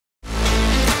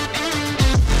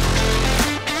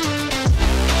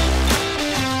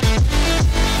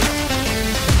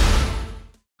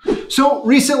So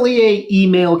recently an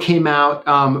email came out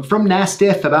from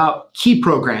NASTF about key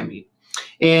programming.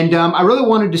 And I really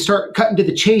wanted to start cutting to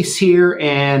the chase here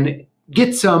and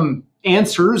get some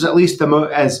answers, at least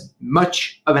as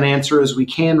much of an answer as we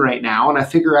can right now. And I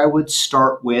figure I would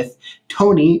start with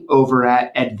Tony over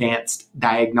at Advanced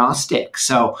Diagnostics.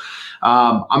 So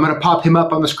I'm going to pop him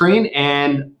up on the screen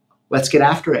and let's get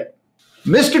after it.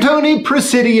 Mr. Tony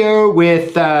Presidio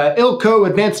with ILCO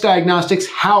Advanced Diagnostics.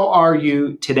 How are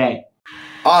you today?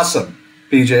 Awesome,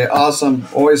 BJ. Awesome.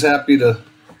 Always happy to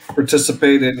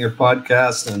participate in your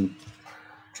podcast and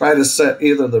try to set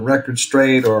either the record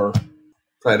straight or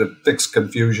try to fix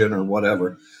confusion or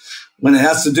whatever when it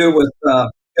has to do with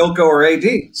ILCO or AD.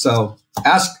 So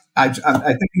ask. I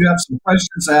think you have some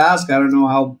questions to ask. I don't know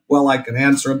how well I can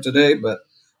answer them today, but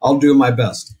I'll do my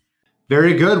best.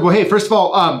 Very good. Well, hey, first of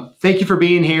all, thank you for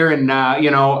being here. And,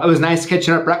 it was nice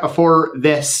catching up right before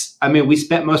this. I mean, we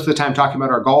spent most of the time talking about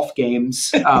our golf games,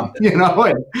 or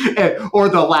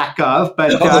the lack of.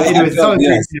 But anyways,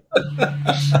 yes.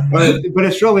 But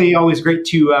it's really always great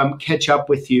to catch up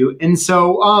with you. And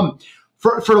so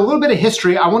for a little bit of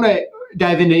history, I want to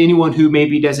dive into anyone who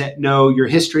maybe doesn't know your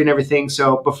history and everything.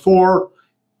 So before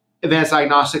Advanced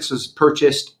Diagnostics was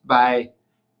purchased by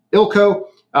ILCO,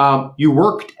 you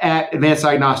worked at Advanced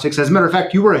Diagnostics. As a matter of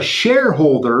fact, you were a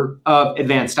shareholder of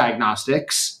Advanced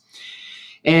Diagnostics.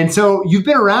 And so you've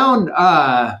been around,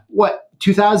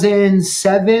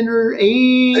 2007 or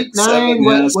 8,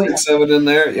 9? 6, 7 in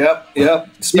there. Yep.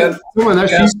 Spent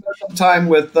some time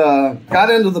with, got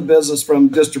into the business from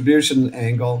distribution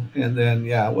angle, and then,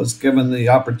 was given the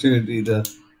opportunity to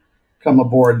come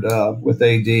aboard with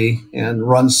AD and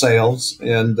run sales,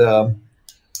 and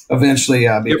eventually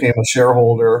became a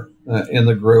shareholder in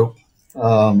the group.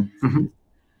 But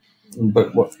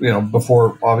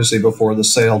before the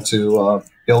sale to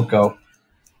ILCO,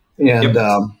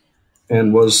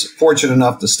 and was fortunate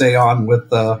enough to stay on with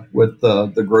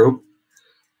the group.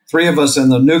 3 of us in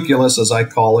the nucleus, as I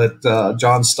call it,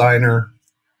 John Steiner,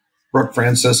 Brooke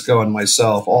Francisco, and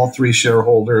myself, all 3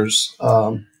 shareholders,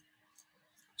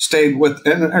 stayed with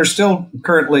and are still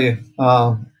currently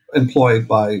employed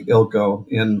by ILCO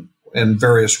in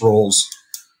various roles.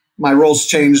 My roles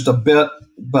changed a bit,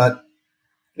 but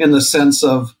in the sense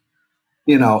of,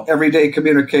 everyday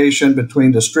communication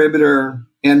between distributor,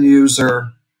 end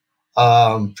user,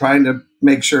 trying to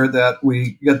make sure that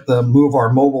we get move our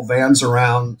mobile vans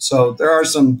around. So there are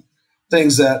some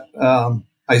things that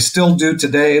I still do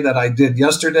today that I did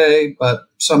yesterday, but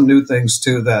some new things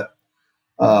too that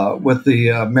with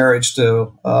the marriage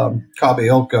to Kabe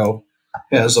ILCO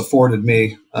has afforded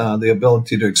me the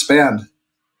ability to expand.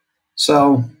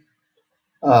 So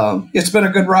it's been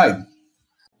a good ride.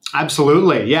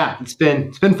 Absolutely. Yeah, it's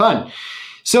been fun.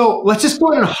 So let's just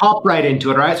go ahead and hop right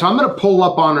into it. All right. So I'm going to pull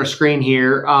up on our screen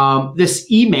here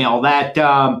this email that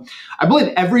I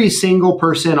believe every single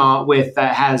person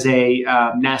has a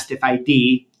NASTF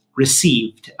ID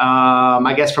received.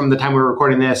 I guess from the time we were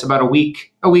recording this, about a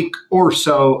week or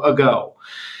so ago.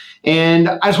 And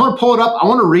I just want to pull it up. I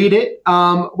want to read it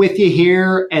with you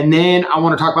here, and then I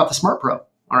want to talk about the Smart Pro.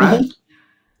 All right.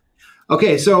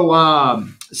 Okay, so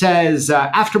it says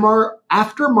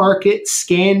aftermarket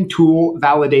scan tool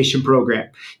validation program.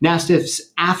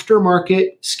 NASTF's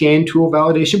aftermarket scan tool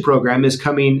validation program is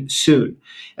coming soon.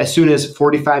 As soon as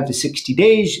 45 to 60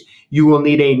 days, you will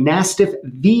need a NASTF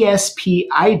VSP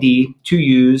ID to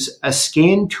use a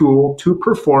scan tool to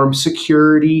perform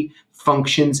security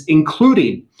functions,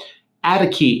 including add a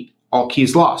key, all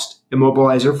keys lost,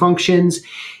 immobilizer functions,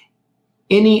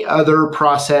 any other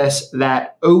process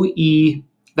that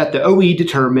the OE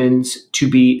determines to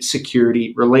be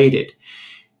security related.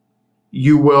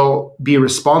 You will be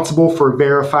responsible for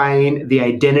verifying the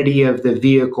identity of the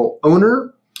vehicle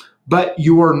owner, but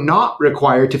you are not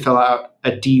required to fill out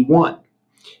a D1.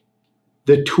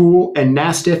 The tool and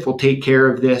NASTF will take care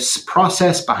of this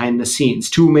process behind the scenes.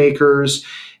 Tool makers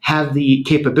have the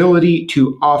capability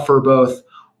to offer both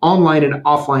online and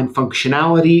offline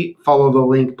functionality. Follow the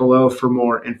link below for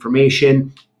more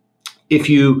information. If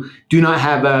you do not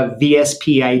have a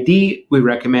VSP ID, we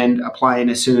recommend applying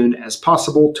as soon as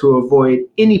possible to avoid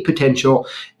any potential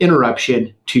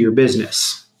interruption to your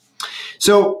business.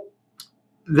 So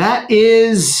that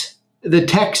is the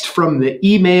text from the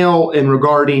email in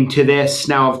regarding to this.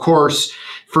 Now, of course,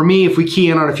 for me, if we key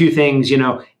in on a few things,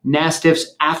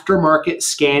 NASTF's aftermarket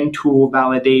scan tool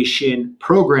validation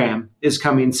program is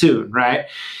coming soon, right?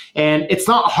 And it's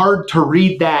not hard to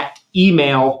read that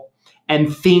email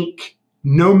and think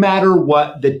no matter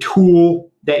what the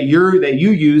tool that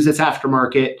you use that's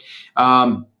aftermarket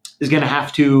is going to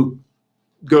have to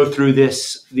go through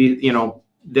this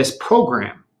this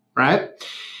program, right?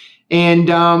 And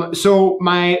so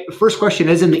my first question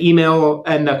is in the email,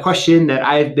 and the question that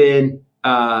I've been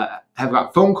have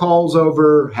got phone calls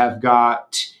over, have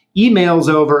got emails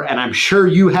over, and I'm sure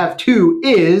you have too,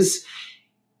 is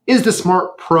the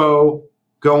Smart Pro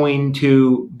going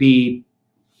to be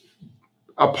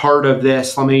a part of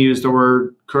this? Let me use the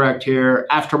word correct here,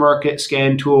 aftermarket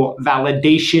scan tool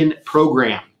validation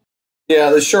program? Yeah,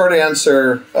 the short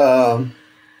answer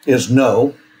is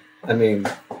no. I mean,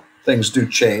 things do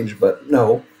change, but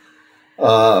no.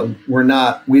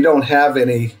 We don't have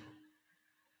any,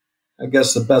 I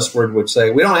guess the best word would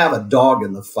say, we don't have a dog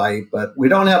in the fight, but we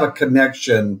don't have a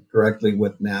connection directly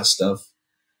with NASTF.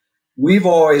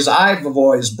 I've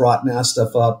always brought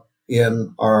NASTF up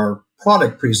in our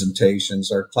product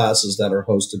presentations, our classes that are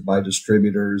hosted by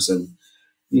distributors, and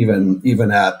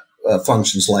even at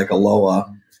functions like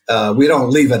ALOA. We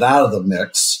don't leave it out of the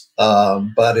mix,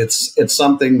 but it's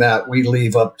something that we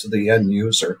leave up to the end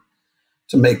user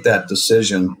to make that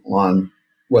decision on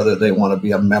whether they want to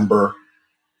be a member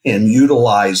and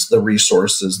utilize the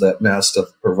resources that NASTF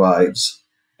provides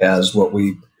as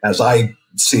I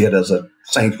see it, as a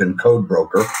sanctioned code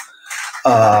broker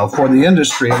for the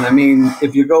industry. And I mean,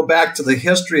 if you go back to the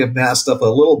history of NASTF a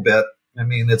little bit, I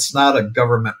mean, it's not a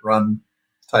government-run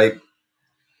type.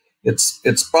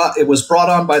 It was brought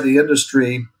on by the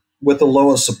industry with the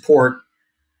lowest support.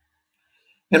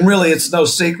 And really, it's no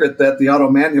secret that the auto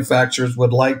manufacturers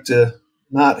would like to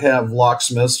not have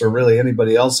locksmiths or really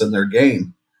anybody else in their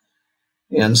game.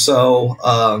 And so,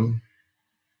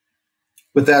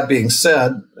 with that being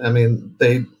said, I mean,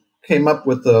 they came up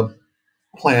with the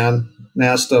plan,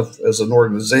 NASTF as an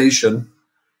organization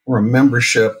or a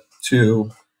membership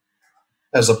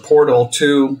as a portal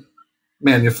to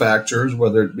manufacturers,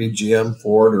 whether it be GM,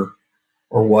 Ford,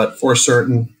 or what, for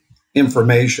certain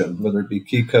information, whether it be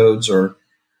key codes or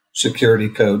security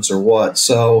codes or what.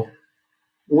 So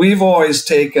we've always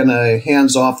taken a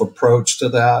hands-off approach to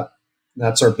that.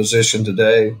 That's our position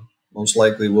today. Most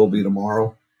likely will be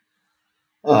tomorrow.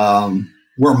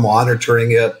 We're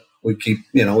monitoring it. We keep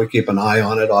an eye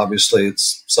on it. Obviously,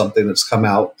 it's something that's come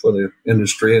out for the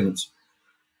industry, and it's,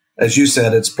 as you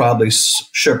said, it's probably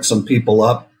shook some people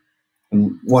up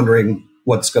and wondering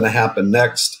what's going to happen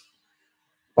next.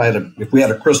 If we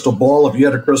had a crystal ball, if you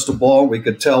had a crystal ball, we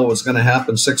could tell what's going to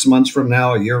happen 6 months from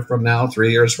now, a year from now,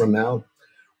 3 years from now.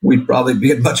 We'd probably be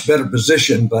in much better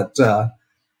position. But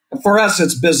for us,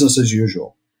 it's business as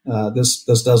usual. This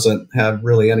doesn't have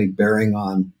really any bearing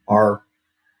on our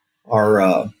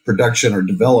production or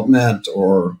development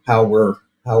or how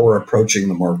we're approaching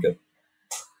the market.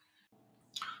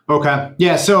 Okay.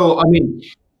 Yeah. So, I mean,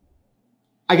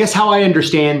 I guess how I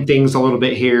understand things a little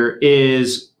bit here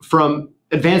is from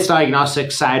Advanced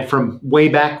Diagnostics side, from way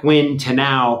back when to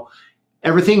now,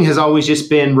 everything has always just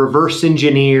been reverse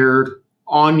engineered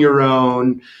on your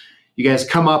own. You guys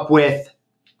come up with,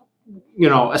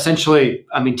 essentially,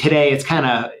 I mean, today it's kind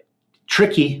of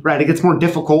tricky, right? It gets more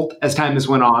difficult as time has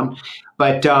went on,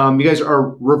 but you guys are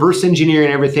reverse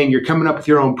engineering everything. You're coming up with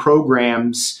your own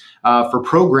programs for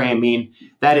programming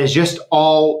that is just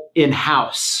all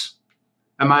in-house.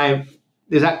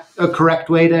 Is that a correct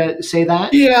way to say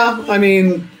that? Yeah. I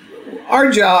mean,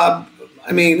 our job,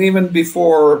 I mean, even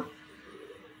before,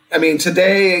 I mean,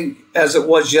 today, as it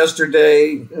was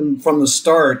yesterday and from the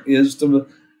start, is to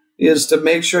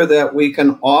make sure that we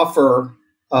can offer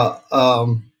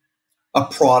a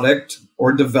product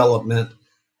or development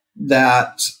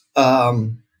that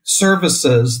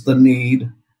services the need.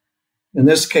 In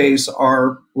this case,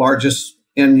 our largest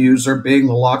end user being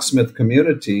the locksmith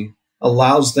community,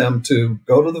 allows them to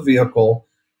go to the vehicle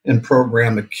and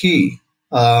program a key.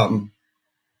 I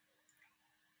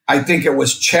think it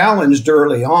was challenged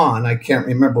early on. I can't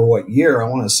remember what year. I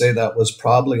want to say that was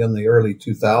probably in the early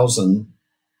 2000s.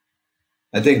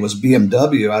 I think it was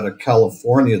BMW out of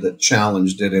California that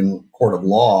challenged it in court of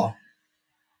law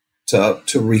to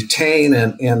retain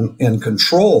and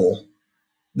control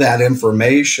that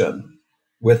information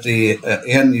with the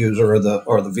end user or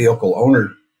the vehicle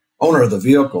owner of the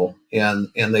vehicle, and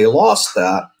they lost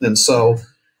that. And so,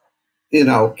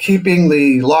 keeping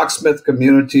the locksmith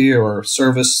community or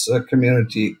service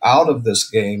community out of this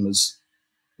game is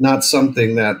not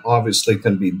something that obviously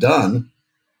can be done.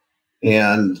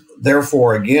 And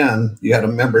therefore, again, you had a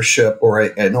membership or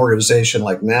an organization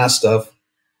like NASTF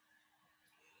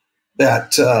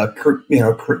that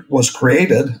was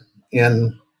created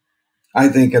in, I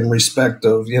think, in respect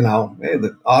of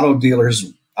the auto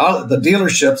dealers, the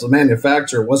dealerships, the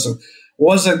manufacturer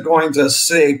wasn't going to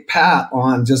say pat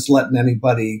on just letting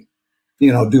anybody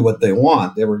do what they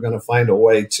want. They were going to find a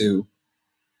way to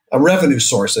revenue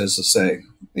source, as to say.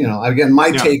 Again,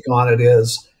 my take on it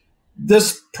is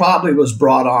this probably was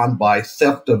brought on by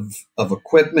theft of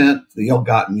equipment, the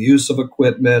ill-gotten use of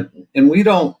equipment, and we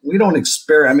don't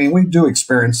experience. I mean, we do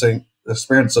experience a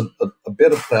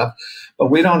bit of theft, but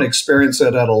we don't experience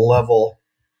it at a level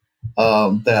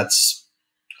that's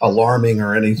alarming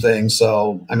or anything.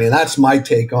 So, I mean, that's my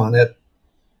take on it.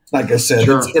 Like I said,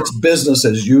 it's business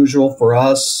as usual for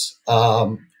us.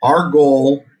 Our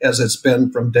goal, as it's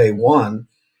been from day one,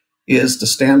 is to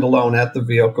stand alone at the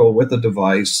vehicle with a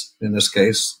device, in this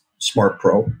case, Smart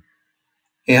Pro,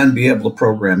 and be able to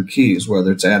program keys,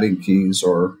 whether it's adding keys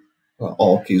or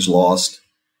all keys lost,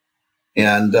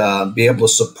 and be able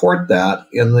to support that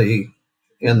in the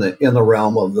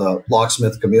realm of the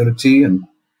locksmith community. And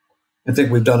I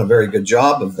think we've done a very good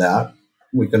job of that.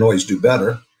 We can always do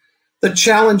better. The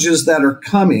challenges that are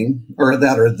coming or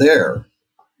that are there,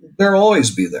 they'll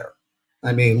always be there.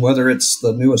 I mean, whether it's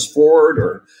the newest Ford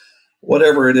or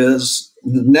whatever it is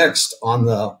next on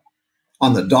the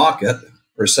docket,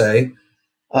 per se,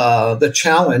 the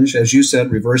challenge, as you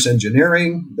said, reverse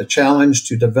engineering, the challenge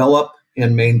to develop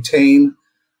and maintain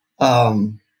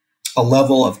a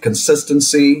level of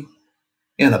consistency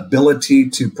and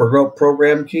ability to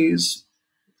program keys.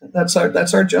 That's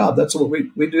our job. That's what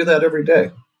we do that every day.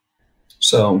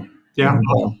 So,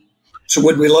 so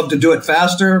would we love to do it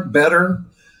faster, better?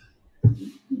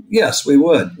 Yes, we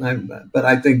would. But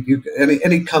I think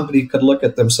any company could look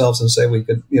at themselves and say we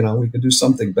could do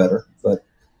something better. But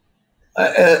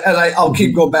I'll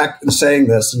keep going back and saying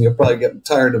this, and you'll probably get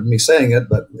tired of me saying it,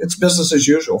 but it's business as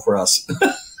usual for us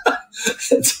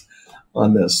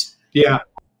on this. Yeah.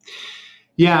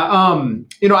 Yeah.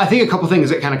 I think a couple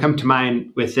things that kind of come to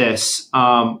mind with this.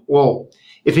 Well,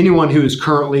 if anyone who is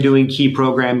currently doing key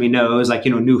programming knows,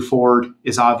 new Ford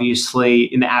is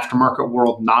obviously in the aftermarket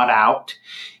world not out.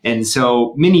 And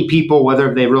so many people,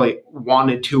 whether they really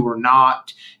wanted to or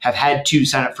not, have had to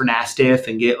sign up for NASTF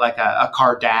and get like a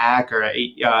car DAC or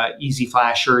a easy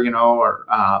flasher, or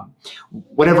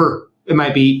whatever it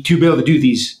might be to be able to do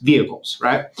these vehicles,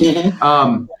 right?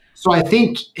 Mm-hmm. So I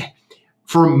think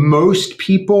for most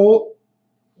people,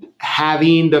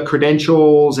 having the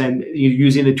credentials and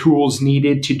using the tools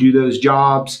needed to do those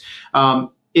jobs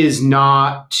is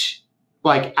not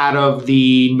like out of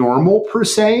the normal per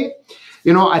se.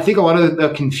 I think a lot of the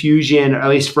confusion, at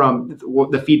least from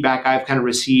the feedback I've kind of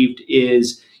received,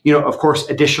 is, of course,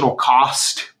 additional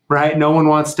cost, right? No one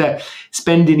wants to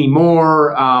spend any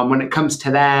more when it comes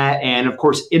to that. And of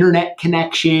course, internet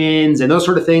connections and those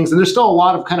sort of things. And there's still a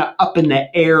lot of kind of up in the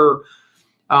air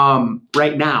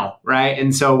right now, right?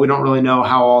 And so we don't really know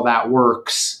how all that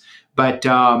works. But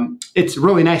it's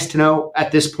really nice to know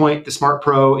at this point the Smart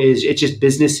Pro it's just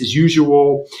business as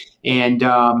usual, and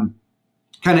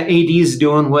kind of AD is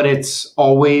doing what it's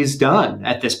always done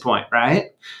at this point,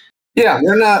 right? Yeah, I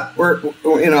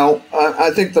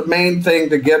think the main thing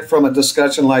to get from a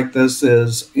discussion like this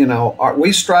is,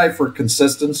 we strive for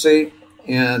consistency,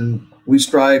 and we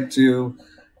strive to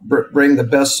bring the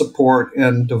best support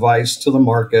and device to the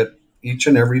market each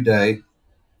and every day.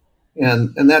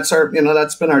 And that's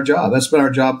that's been our job. That's been our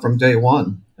job from day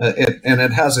one. And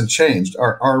it hasn't changed.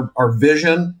 Our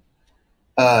vision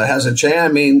hasn't changed. I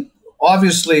mean,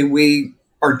 obviously we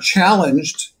are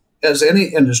challenged, as any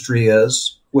industry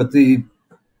is,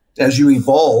 as you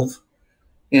evolve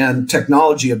and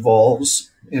technology evolves,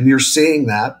 and you're seeing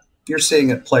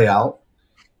it play out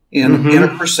in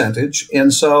a percentage.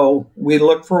 And so we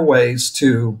look for ways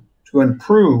to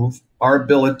improve our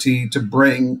ability to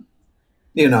bring,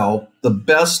 the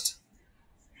best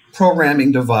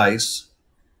programming device,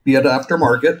 be it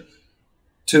aftermarket,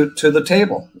 to the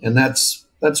table. And that's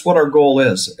what our goal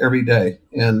is every day.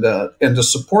 And to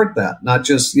support that, not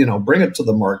just, bring it to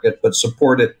the market, but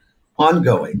support it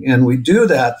ongoing. And we do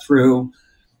that through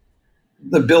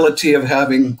the ability of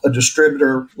having a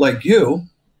distributor like you,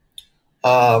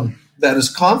 that is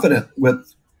confident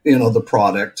with the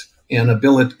product and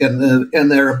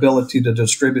their ability to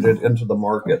distribute it into the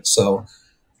market. So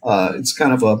it's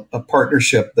kind of a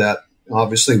partnership that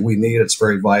obviously we need. It's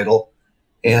very vital,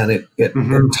 and it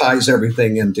ties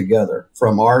everything in together,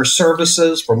 from our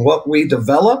services, from what we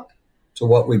develop to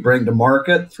what we bring to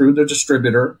market through the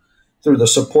distributor, through the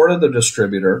support of the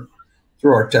distributor,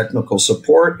 through our technical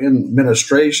support and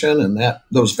administration, and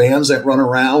those vans that run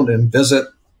around and visit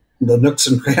the nooks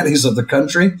and crannies of the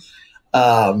country.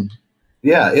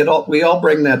 We all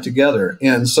bring that together.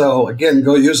 And so again,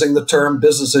 using the term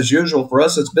business as usual, for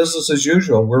us, it's business as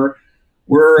usual.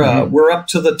 We're up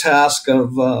to the task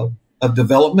of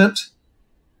development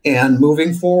and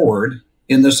moving forward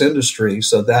in this industry,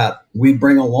 so that we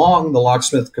bring along the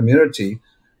locksmith community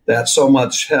that so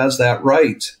much has that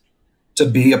right to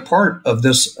be a part of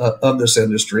this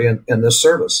industry and this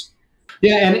service.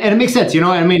 Yeah, and it makes sense,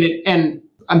 I mean, and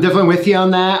I'm definitely with you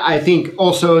on that. I think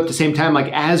also at the same time,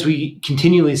 like as we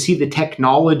continually see the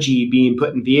technology being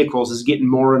put in vehicles is getting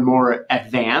more and more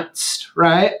advanced,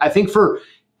 right? I think for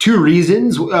two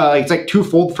reasons, it's like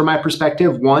twofold from my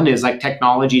perspective. One is like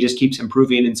technology just keeps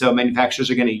improving, and so manufacturers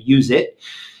are going to use it.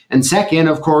 And second,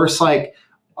 of course, like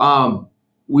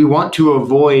we want to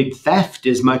avoid theft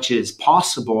as much as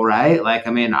possible, right? Like,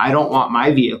 I mean, I don't want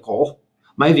my vehicle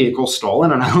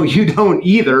stolen, and I know you don't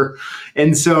either.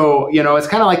 And so, it's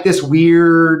kind of like this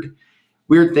weird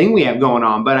thing we have going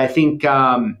on. But I think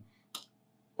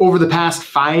over the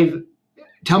past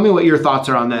tell me what your thoughts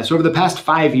are on this. Over the past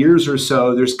 5 years or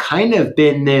so, there's kind of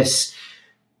been this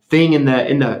thing in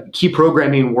the key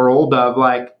programming world of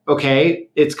like, okay,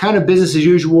 it's kind of business as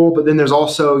usual, but then there's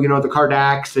also, the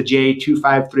Cardax, the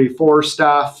J2534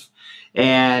 stuff,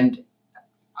 and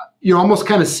you're almost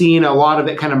kind of seeing a lot of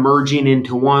it kind of merging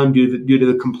into one due to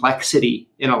the complexity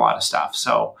in a lot of stuff.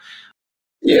 So,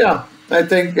 yeah, I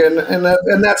think,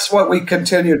 and that's what we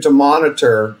continue to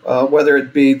monitor, whether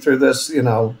it be through this,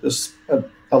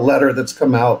 a letter that's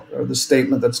come out or the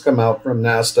statement that's come out from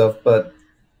NASTF. But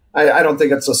I don't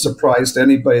think it's a surprise to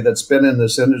anybody that's been in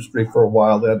this industry for a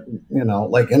while that,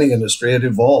 like any industry, it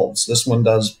evolves. This one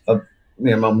does,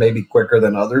 maybe quicker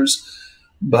than others.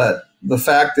 But the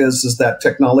fact is that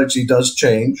technology does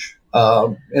change.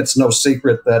 It's no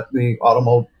secret that the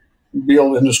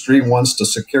automobile industry wants to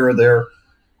secure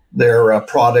their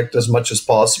product as much as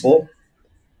possible.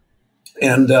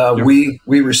 And we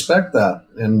respect that.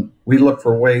 And we look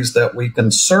for ways that we can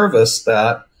service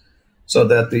that so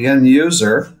that the end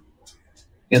user,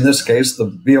 in this case, the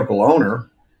vehicle owner,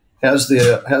 has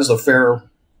a fair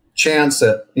chance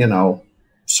at,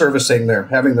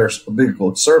 having their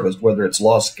vehicle serviced, whether it's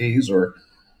lost keys or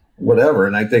whatever.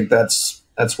 And I think that's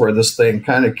where this thing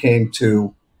kind of came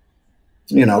to,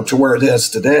 to where it is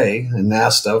today in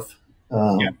NASTF,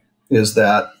 is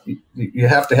that you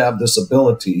have to have this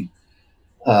ability,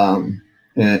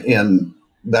 and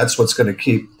that's what's going to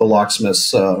keep the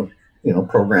locksmiths,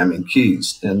 programming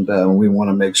keys. And we want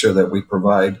to make sure that we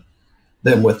provide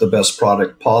them with the best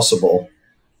product possible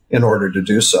in order to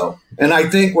do so. And I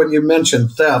think when you mention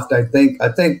theft, I think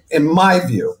in my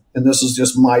view, and this is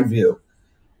just my view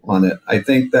on it, I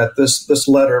think that this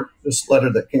letter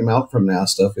that came out from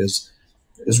NASTF is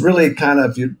really kind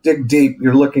of, if you dig deep,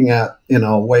 you're looking at,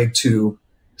 a way to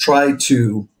try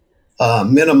to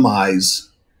minimize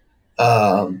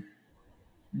the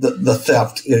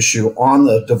theft issue on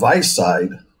the device side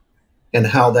and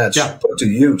how that's put to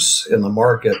use in the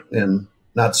market in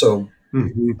not so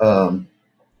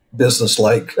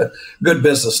business-like, good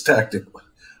business tactic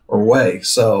or way.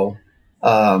 So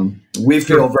we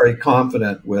feel very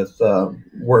confident with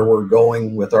where we're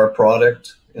going with our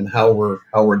product and how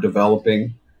we're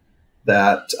developing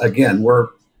that. Again,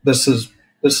 this is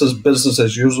business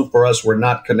as usual for us. We're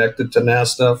not connected to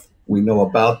NASTF. We know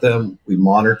about them. We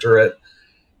monitor it,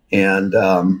 and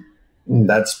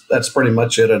that's pretty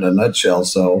much it in a nutshell.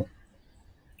 So.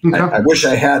 Okay. I wish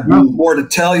I had more to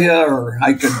tell you, or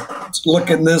I could look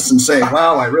in this and say,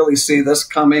 wow, I really see this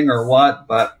coming or what,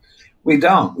 but we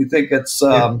don't. We think it's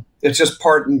just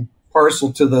part and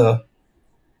parcel to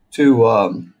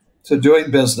doing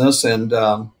business. And,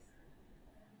 the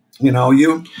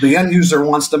end user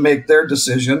wants to make their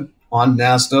decision on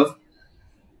NASTF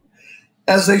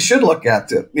as they should look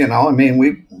at it. We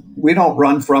don't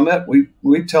run from it.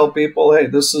 We tell people, hey,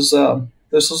 this is a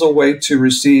way to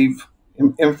receive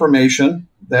information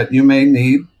that you may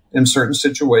need in certain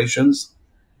situations.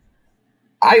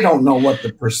 I don't know what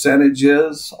the percentage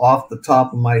is off the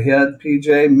top of my head,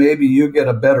 PJ. Maybe you get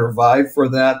a better vibe for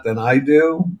that than I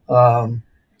do.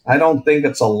 I don't think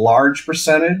it's a large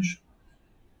percentage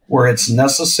where it's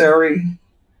necessary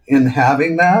in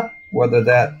having that, whether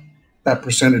that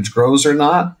percentage grows or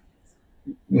not,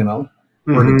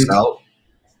 works out.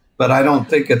 But I don't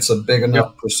think it's a big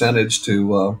enough percentage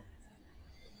to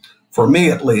for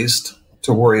me at least,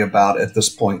 to worry about at this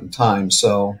point in time.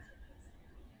 So,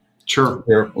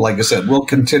 like I said, we'll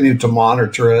continue to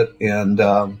monitor it. And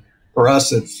for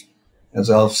us, it's, as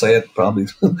I'll say it probably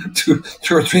two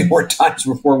or three more times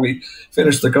before we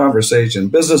finish the conversation,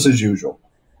 business as usual.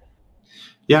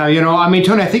 Yeah,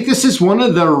 Tony, I think this is one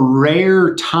of the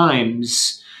rare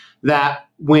times that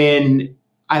when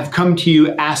I've come to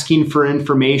you asking for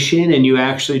information and you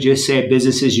actually just say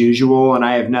business as usual and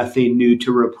I have nothing new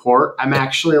to report, I'm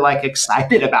actually like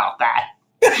excited about that.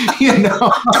 You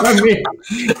know, I mean,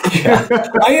 yeah,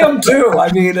 I am too.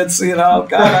 I mean, it's, you know,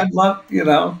 God, I'd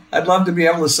love to be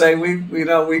able to say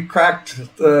we cracked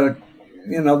the,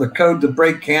 you know, the code to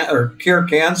break or cure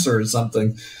cancer or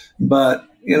something. But,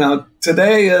 you know,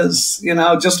 today is, you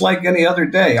know, just like any other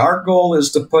day. Our goal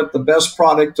is to put the best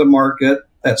product to market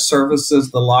that services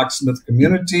the locksmith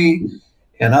community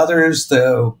and others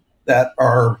that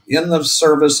are in the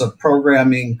service of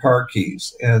programming car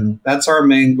keys. And that's our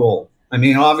main goal. I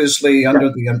mean, obviously,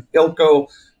 under the ILCO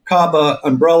CABA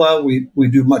umbrella, we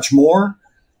do much more.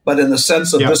 But in the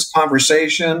sense of this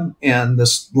conversation and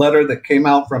this letter that came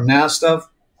out from NASTF,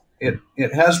 it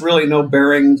has really no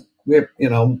bearing.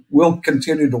 We'll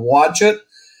continue to watch it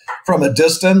from a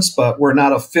distance, but we're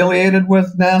not affiliated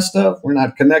with NASTF. We're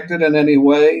not connected in any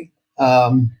way.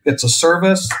 It's a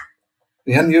service.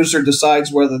 The end user decides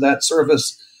whether that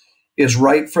service is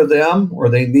right for them, or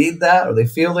they need that, or they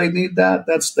feel they need that.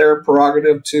 That's their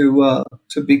prerogative to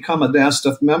become a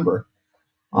NASTF member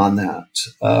on that.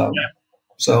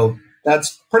 So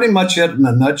that's pretty much it in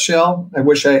a nutshell. I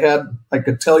wish I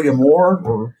could tell you more,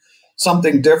 or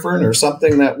something different, or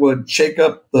something that would shake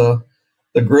up the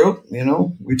group. You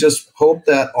know, we just hope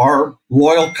that our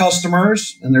loyal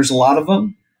customers, and there's a lot of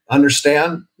them,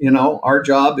 understand, you know, our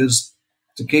job is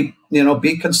to keep, you know,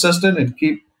 be consistent and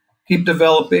keep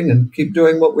developing and keep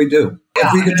doing what we do.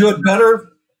 If we could do it better,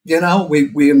 you know,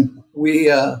 we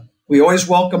always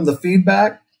welcome the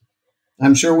feedback.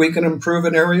 I'm sure we can improve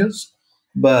in areas,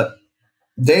 but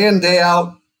day in, day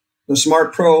out, the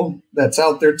Smart Pro that's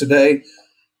out there today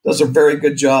does a very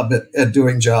good job at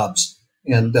doing jobs.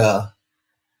 And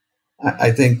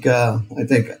I think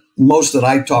most that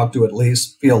I talk to at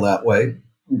least feel that way.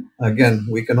 Again,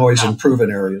 we can always improve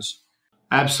in areas.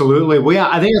 Absolutely. Well, yeah,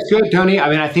 I think that's good, Tony. I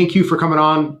mean, I thank you for coming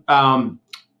on,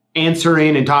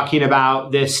 answering and talking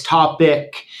about this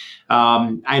topic.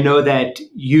 I know that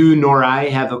you nor I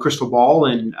have a crystal ball,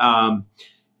 and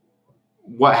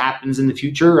what happens in the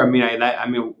future. I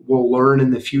mean, we'll learn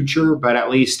in the future, but at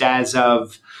least as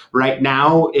of right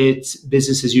now, it's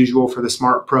business as usual for the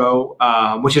Smart Pro,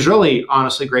 which is really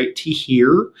honestly great to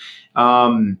hear.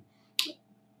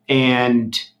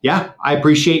 And yeah, I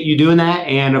appreciate you doing that.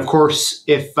 And of course,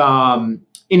 if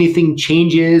anything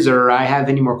changes or I have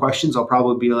any more questions, I'll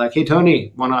probably be like, hey,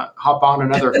 Tony, want to hop on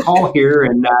another call here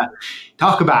and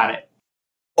talk about it?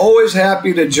 Always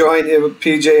happy to join you,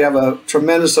 PJ. I have a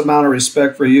tremendous amount of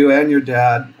respect for you and your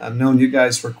dad. I've known you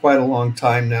guys for quite a long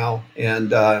time now,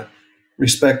 and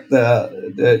respect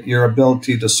your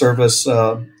ability to service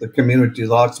the community, the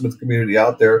locksmith community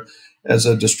out there as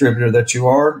a distributor that you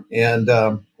are. And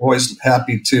always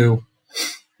happy to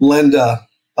lend a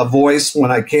voice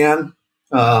when I can.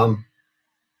 And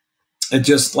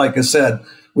just like I said,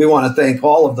 we want to thank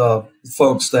all of the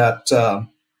folks that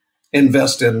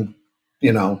invest in,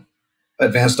 you know,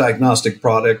 advanced diagnostic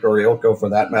product, or ILCO for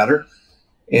that matter.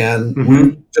 And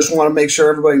we just want to make sure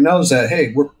everybody knows that,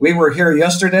 hey, we were here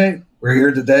yesterday, we're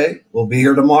here today, we'll be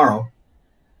here tomorrow.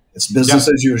 It's business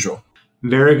as usual.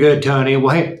 Very good, Tony.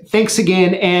 Well, hey, thanks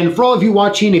again. And for all of you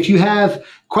watching, if you have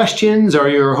questions or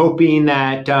you're hoping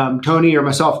that Tony or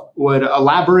myself would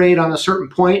elaborate on a certain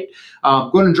point,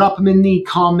 go ahead and drop them in the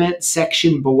comment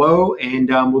section below, and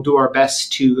we'll do our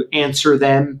best to answer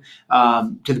them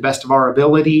to the best of our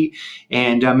ability.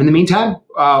 And in the meantime,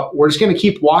 we're just going to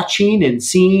keep watching and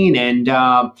seeing, and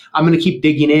I'm going to keep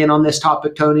digging in on this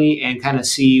topic, Tony, and kind of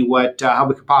see how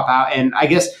we can pop out. And I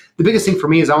guess the biggest thing for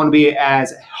me is I want to be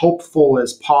as helpful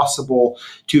as possible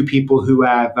to people who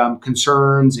have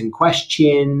concerns and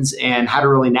questions and how to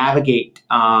really navigate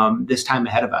this time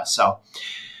ahead of us. So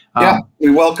yeah,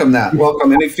 we welcome that.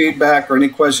 Welcome any feedback or any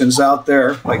questions out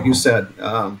there. Like you said,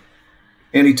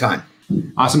 anytime.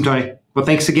 Awesome, Tony. Well,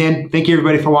 thanks again. Thank you,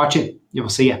 everybody, for watching. We'll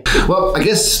see you. Well, I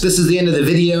guess this is the end of the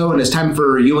video, and it's time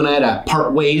for you and I to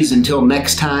part ways until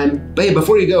next time. But hey,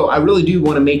 before you go, I really do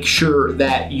want to make sure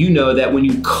that you know that when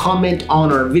you comment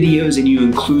on our videos and you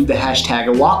include the hashtag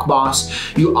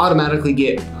Lockboss, you automatically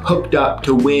get hooked up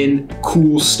to win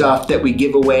cool stuff that we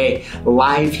give away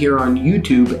live here on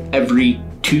YouTube every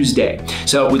Tuesday.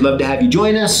 So we'd love to have you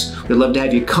join us. We'd love to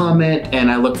have you comment, and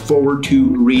I look forward to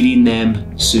reading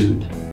them soon.